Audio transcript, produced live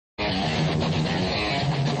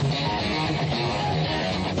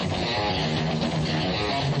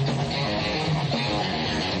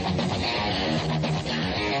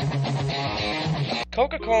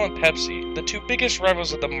Coca-Cola and Pepsi, the two biggest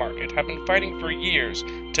rivals of the market, have been fighting for years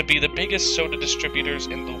to be the biggest soda distributors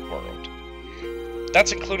in the world.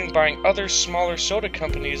 That's including buying other smaller soda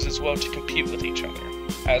companies as well to compete with each other.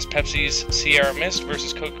 As Pepsi's Sierra Mist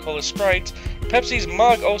versus Coca-Cola Sprite, Pepsi's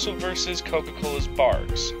Mug also versus Coca-Cola's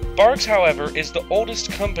Barq's. Barq's, however, is the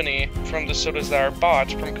oldest company from the sodas that are bought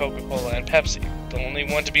from Coca-Cola and Pepsi. The only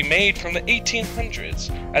one to be made from the 1800s,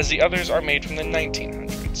 as the others are made from the 1900s.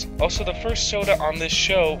 Also the first soda on this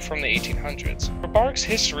show from the 1800s. For Barq's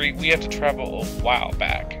history, we have to travel a while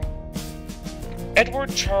back.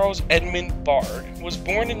 Edward Charles Edmund Barq was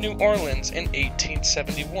born in New Orleans in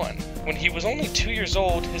 1871. When he was only 2 years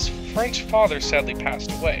old, his French father sadly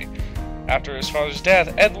passed away. After his father's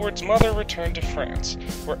death, Edward's mother returned to France,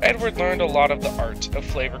 where Edward learned a lot of the art of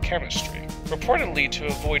flavor chemistry. Reportedly, to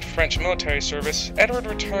avoid French military service, Edward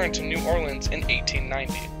returned to New Orleans in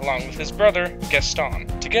 1890, along with his brother, Gaston.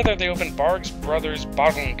 Together they opened Barq's Brothers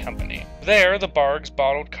Bottling Company. There, the Barq's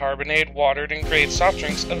bottled carbonated, watered, and created soft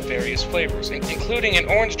drinks of various flavors, including an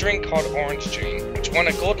orange drink called Orange Dream, which won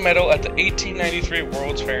a gold medal at the 1893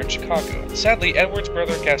 World's Fair in Chicago. Sadly, Edward's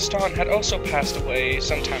brother Gaston had also passed away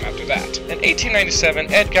sometime after that. In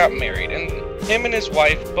 1897, Ed got married, and him and his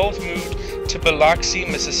wife both moved to Biloxi,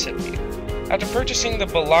 Mississippi. After purchasing the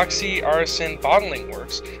Biloxi Artisan Bottling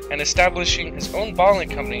Works and establishing his own bottling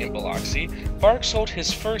company in Biloxi, Barq sold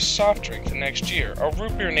his first soft drink the next year, a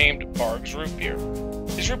root beer named Barq's Root Beer.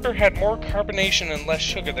 His root beer had more carbonation and less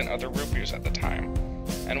sugar than other root beers at the time,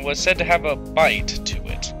 and was said to have a bite to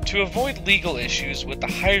it. To avoid legal issues with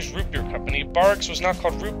the Hires Root Beer Company, Barq's was not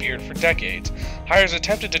called Root Beer for decades. Hires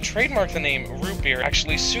attempted to trademark the name Root Beer,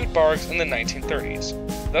 actually sued Barq's in the 1930s.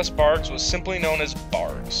 Thus Barq's was simply known as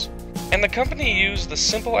Barq's. And the company used the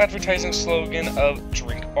simple advertising slogan of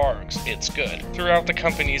 "Drink Barq's, it's good" throughout the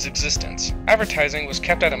company's existence. Advertising was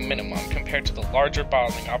kept at a minimum compared to the larger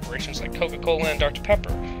bottling operations like Coca-Cola and Dr.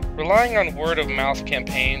 Pepper, relying on word-of-mouth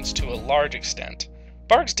campaigns to a large extent.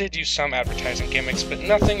 Barq's did use some advertising gimmicks, but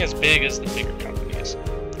nothing as big as the bigger companies.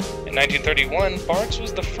 In 1931, Barq's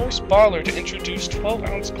was the first bottler to introduce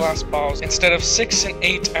 12-ounce glass bottles instead of 6 and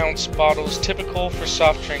 8-ounce bottles typical for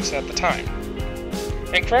soft drinks at the time.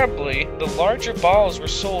 Incredibly, the larger bottles were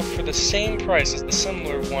sold for the same price as the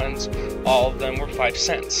similar ones. All of them were 5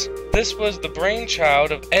 cents. This was the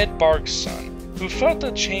brainchild of Ed Barq's son, who felt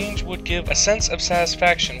the change would give a sense of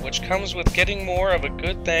satisfaction which comes with getting more of a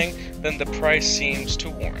good thing than the price seems to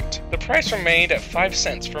warrant. The price remained at 5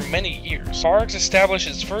 cents for many years. Barq's established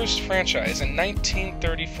its first franchise in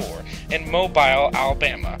 1934 in Mobile,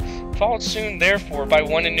 Alabama, followed soon therefore by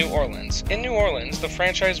one in New Orleans. In New Orleans, the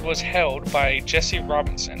franchise was held by Jesse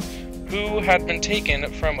Robinson, who had been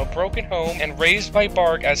taken from a broken home and raised by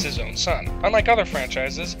Barq as his own son. Unlike other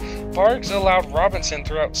franchises, Barq's allowed Robinson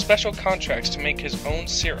throughout special contracts to make his own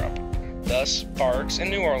syrup. Thus, Barq's in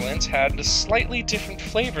New Orleans had a slightly different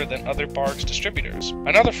flavor than other Barq's distributors.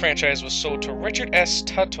 Another franchise was sold to Richard S.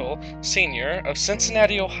 Tuttle, Sr. of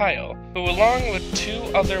Cincinnati, Ohio, who along with 2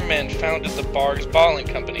 other men founded the Barq's Bottling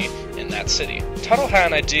Company in that city. Tuttle had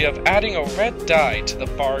an idea of adding a red dye to the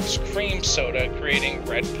Barq's cream soda, creating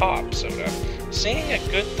Red Pop soda. Seeing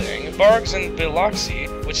a good thing, Barq's in Biloxi,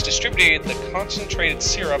 which distributed the concentrated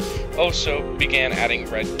syrup, also began adding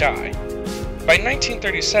red dye. By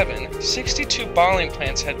 1937, 62 bottling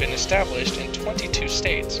plants had been established in 22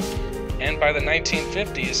 states, and by the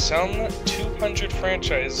 1950s, some 200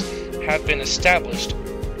 franchises had been established.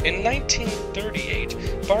 In 1938,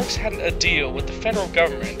 Barq's had a deal with the federal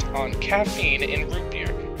government on caffeine in root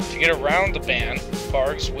beer. To get around the ban,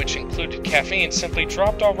 Barq's, which included caffeine, simply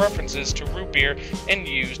dropped all references to root beer and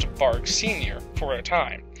used Barq Sr. for a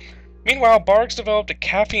time. Meanwhile, Barq's developed a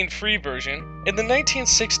caffeine-free version. In the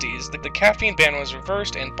 1960s, the caffeine ban was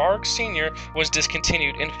reversed and Barq Sr. was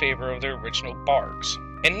discontinued in favor of the original Barq's.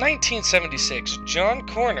 In 1976, John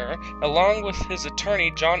Corner, along with his attorney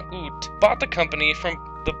John Oot, bought the company from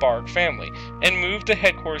the Barq family and moved the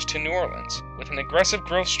headquarters to New Orleans. With an aggressive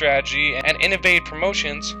growth strategy and innovative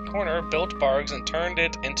promotions, Corner built Barq's and turned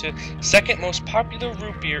it into second most popular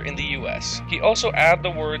root beer in the US. He also added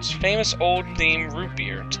the words "famous old theme root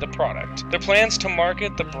beer" to the product. Their plans to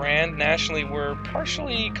market the brand nationally were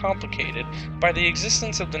partially complicated by the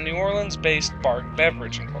existence of the New Orleans-based Barq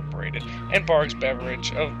Beverage Incorporated and Barq's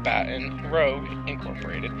Beverage of Baton Rouge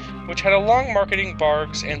Incorporated, which had a long marketing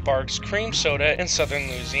Barq's and Barq's cream soda in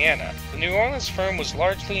southern Louisiana. The New Orleans firm was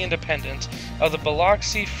largely independent of the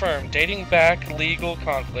Biloxi firm, dating back legal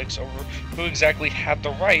conflicts over who exactly had the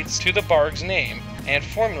rights to the Barq's name. and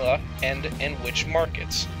formula, and in which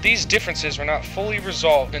markets. These differences were not fully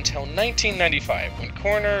resolved until 1995, when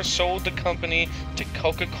Corner sold the company to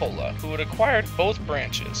Coca-Cola, who had acquired both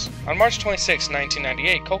branches. On March 26,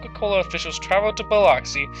 1998, Coca-Cola officials traveled to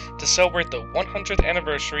Biloxi to celebrate the 100th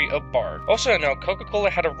anniversary of Barq. Also to note, Coca-Cola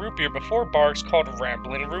had a root beer before Barq's called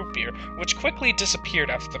Ramblin' Root Beer, which quickly disappeared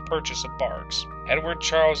after the purchase of Barq's. Edward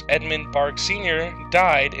Charles Edmund Barq Sr.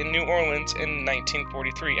 died in New Orleans in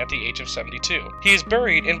 1943 at the age of 72. He is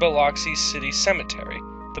buried in Biloxi City Cemetery.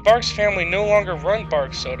 The Barq's family no longer run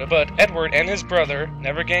Barq Soda, but Edward and his brother,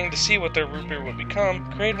 never getting to see what their root beer would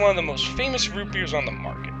become, created one of the most famous root beers on the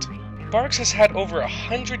market. Barq's has had over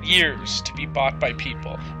 100 years to be bought by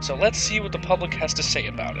people, so let's see what the public has to say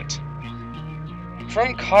about it.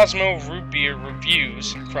 From Cosmo Root Beer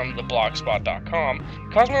Reviews from theblogspot.com,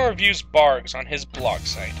 Cosmo reviews Barq's on his blog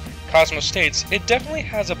site. Cosmo states, "It definitely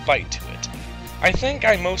has a bite to it. I think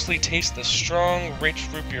I mostly taste the strong, rich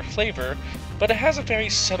root beer flavor, but it has a very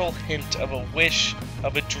subtle hint of a wish,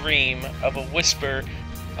 of a dream, of a whisper,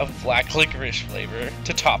 of black licorice flavor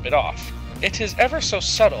to top it off. It is ever so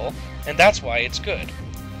subtle, and that's why it's good.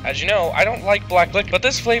 As you know, I don't like black liquor, but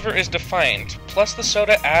this flavor is defined, plus the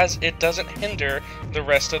soda as it doesn't hinder the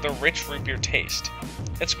rest of the rich root beer taste.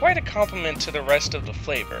 It's quite a compliment to the rest of the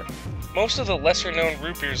flavor. Most of the lesser-known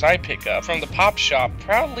root beers I pick up from the pop shop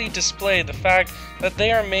proudly display the fact that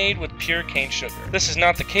they are made with pure cane sugar. This is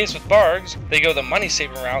not the case with Barq's. They go the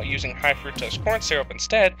money-saving route using high-fructose corn syrup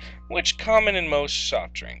instead, which common in most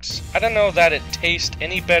soft drinks. I don't know that it tastes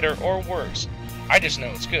any better or worse. I just know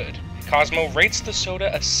it's good." Cosmo rates the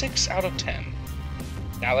soda a 6 out of 10.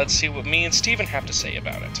 Now let's see what me and Steven have to say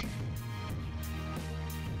about it.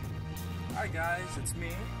 Hi guys, it's me,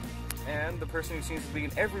 and the person who seems to be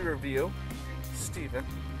in every review, Steven.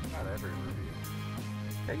 Not every review.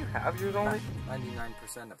 Yeah, you have yours only?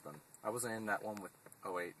 99% of them. I wasn't in that one with...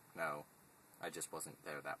 Oh wait, no. I just wasn't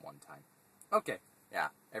there that one time. Okay, yeah,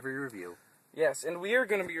 every review. Yes, and we are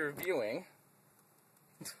going to be reviewing...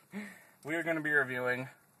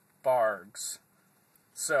 Barq's.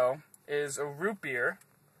 So, is a root beer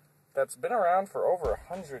that's been around for over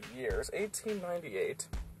 100 years, 1898.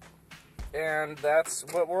 And that's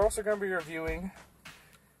what we're also going to be reviewing.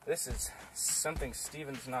 This is something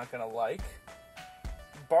Steven's not going to like.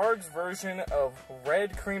 Barq's version of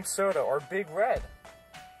red cream soda, or Big Red.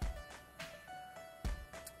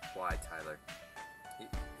 Why, Tyler?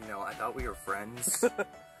 You know, I thought we were friends.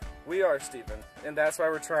 We are, Steven, and that's why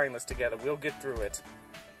we're trying this together. We'll get through it.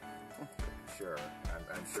 Sure,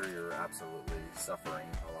 I'm sure you're absolutely suffering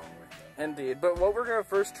along with me. Indeed, but what we're going to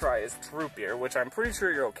first try is root beer, which I'm pretty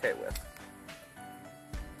sure you're okay with.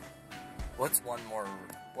 What's one more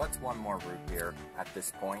root beer at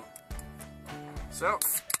this point? So,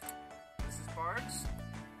 this is Barq's.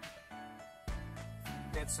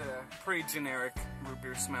 It's a pretty generic root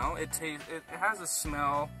beer smell. It has a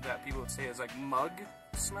smell that people would say is like mug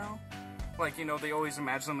smell. Like, you know, they always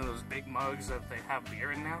imagine them in those big mugs that they have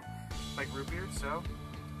beer in now. Like root beer, so.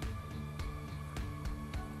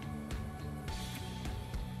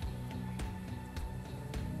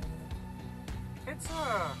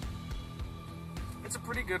 It's a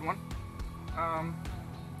pretty good one.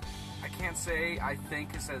 I can't say I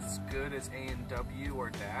think it's as good as A&W or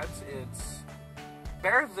Dad's. It's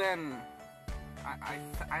better than, I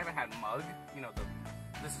haven't had Mug, you know,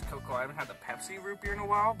 this is Cocoa. I haven't had the Pepsi root beer in a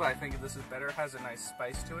while, but I think this is better. It has a nice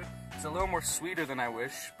spice to it. It's a little more sweeter than I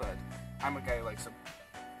wish, but I'm a guy who likes a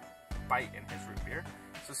bite in his root beer.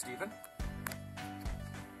 So, Steven?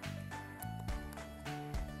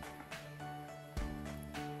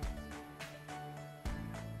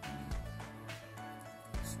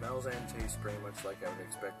 Smells and tastes pretty much like I would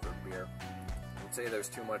expect root beer. I would say there's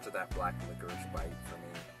too much of that black licorice bite for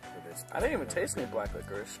me for this. I didn't even taste any black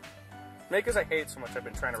licorice. Maybe because I hate it so much, I've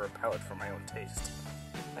been trying to repel it from my own taste.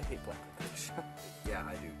 I hate black licorice. Yeah,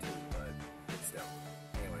 I do too, but still.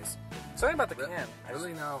 Anyways. Something about the can.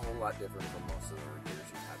 Really not a whole lot different from most of the root beers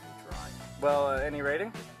you've had me try. Well, any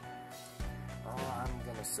rating? Oh, I'm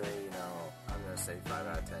gonna say, I'm gonna say 5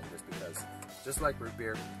 out of 10 just because, just like root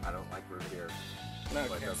beer, I don't like root beer. No,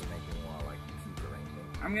 but it doesn't make me want to like keep or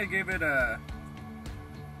anything. I'm gonna give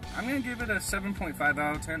it a 7.5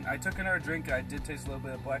 out of 10. I took another drink. I did taste a little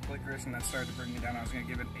bit of black licorice, and that started to bring me down. I was gonna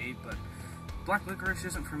give it 8, but black licorice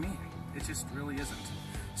isn't for me. It just really isn't.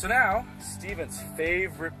 So now, Steven's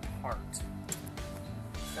favorite part.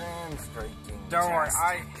 And freaking Don't worry,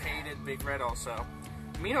 I hated Big Red also.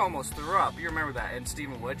 Mina almost threw up. You remember that. And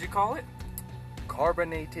Steven, what'd you call it?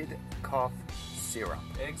 Carbonated cough syrup.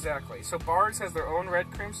 Exactly. So Barq's has their own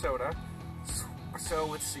red cream soda. So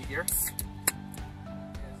let's see here. It's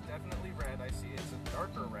definitely red. I see it's a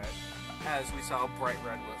darker red, as we saw bright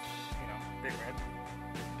red with, you know, big red.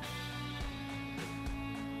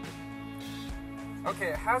 Okay,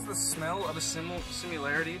 it has the smell of a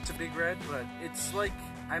similarity to Big Red, but it's like,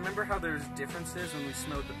 I remember how there's differences when we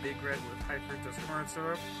smelled the Big Red with high fructose corn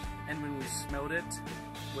syrup, and when we smelled it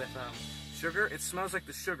with sugar. It smells like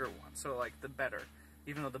the sugar one, so like the better,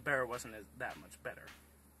 even though the bear wasn't that much better.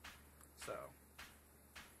 So.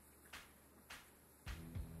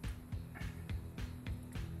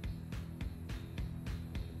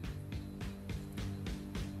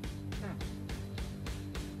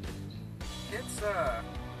 It's, let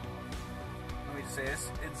me just say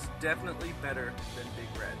this, it's definitely better than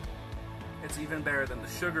Big Red. It's even better than the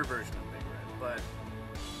sugar version of Big Red, but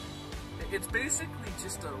it's basically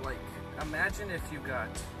just a, like, imagine if you got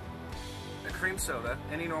a cream soda,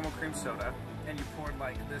 any normal cream soda, and you poured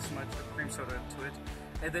like this much of cream soda into it,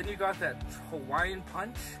 and then you got that Hawaiian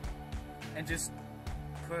punch, and just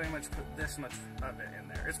pretty much put this much of it in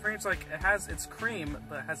there. It's pretty much like, it's cream,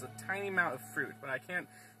 but it has a tiny amount of fruit, but I can't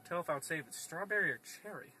tell if I would say if it's strawberry or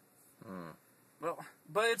cherry. Well,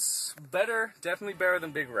 but it's better, definitely better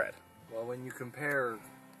than Big Red. Well, when you compare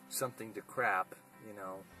something to crap, you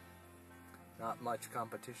know, not much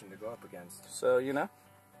competition to go up against. So, you know?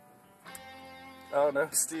 Oh no,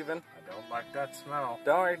 Steven. I don't like that smell.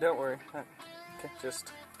 Don't worry. Okay,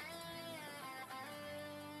 just...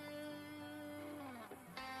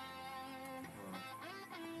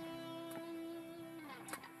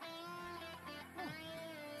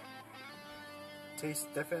 Tastes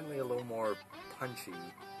definitely a little more punchy,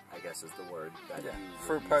 I guess is the word. That yeah,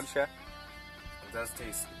 fruit punch, yeah. It does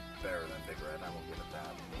taste better than Big Red, I will give it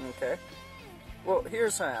that. Okay. Well,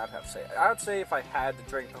 here's something I'd have to say. I would say if I had to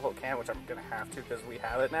drink the whole can, which I'm going to have to because we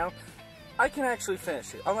have it now, I can actually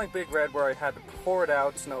finish it. Unlike Big Red where I had to pour it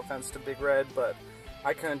out, no offense to Big Red, but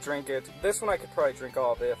I couldn't drink it. This one I could probably drink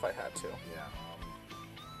all of it if I had to. Yeah.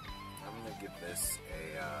 I'm going to give this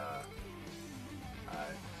a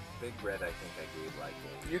Big Red, I think I gave like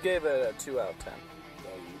a... You gave it a 2 out of 10.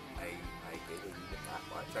 Yeah, I gave it even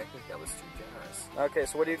that much. I think that was too generous. Okay,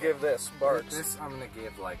 so what do you give this, Barq? This I'm going to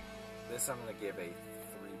give like... This I'm going to give a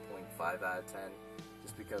 3.5 out of 10.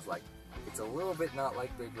 Just because like, it's a little bit not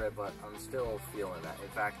like Big Red, but I'm still feeling that. In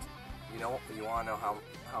fact, you want to know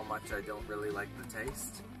how much I don't really like the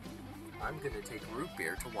taste? I'm going to take root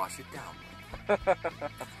beer to wash it down.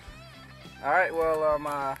 Alright,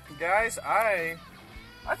 well, guys,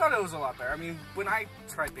 I thought it was a lot better. I mean, when I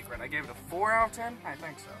tried Big Red, I gave it a 4 out of 10? I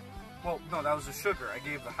think so. Well, no, that was the sugar. I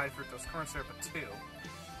gave the high fructose corn syrup a 2.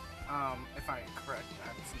 If I'm correct. I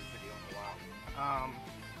haven't seen the video in a while.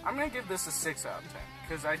 I'm going to give this a 6 out of 10.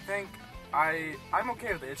 Because I think I'm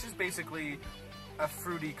okay with it. It's just basically a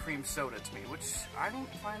fruity cream soda to me, which I don't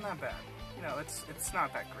find that bad. You know, it's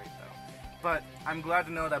not that great, though. But I'm glad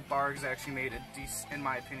to know that Barq's actually made in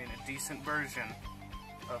my opinion, a decent version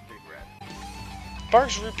of Big Red.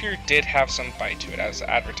 Barq's root beer did have some bite to it, as the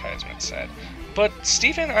advertisement said, but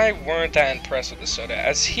Steve and I weren't that impressed with the soda,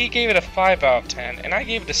 as he gave it a 5 out of 10, and I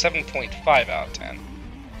gave it a 7.5 out of 10.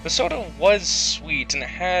 The soda was sweet and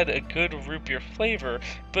had a good root beer flavor,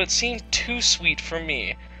 but it seemed too sweet for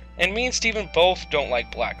me, and me and Steven both don't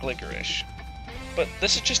like black licorice. But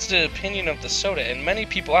this is just the opinion of the soda, and many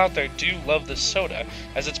people out there do love this soda,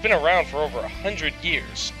 as it's been around for over 100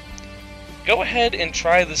 years. Go ahead and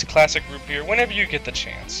try this classic root beer whenever you get the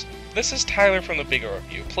chance. This is Tyler from the Big O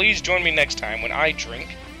Review. Please join me next time when I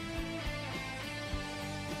drink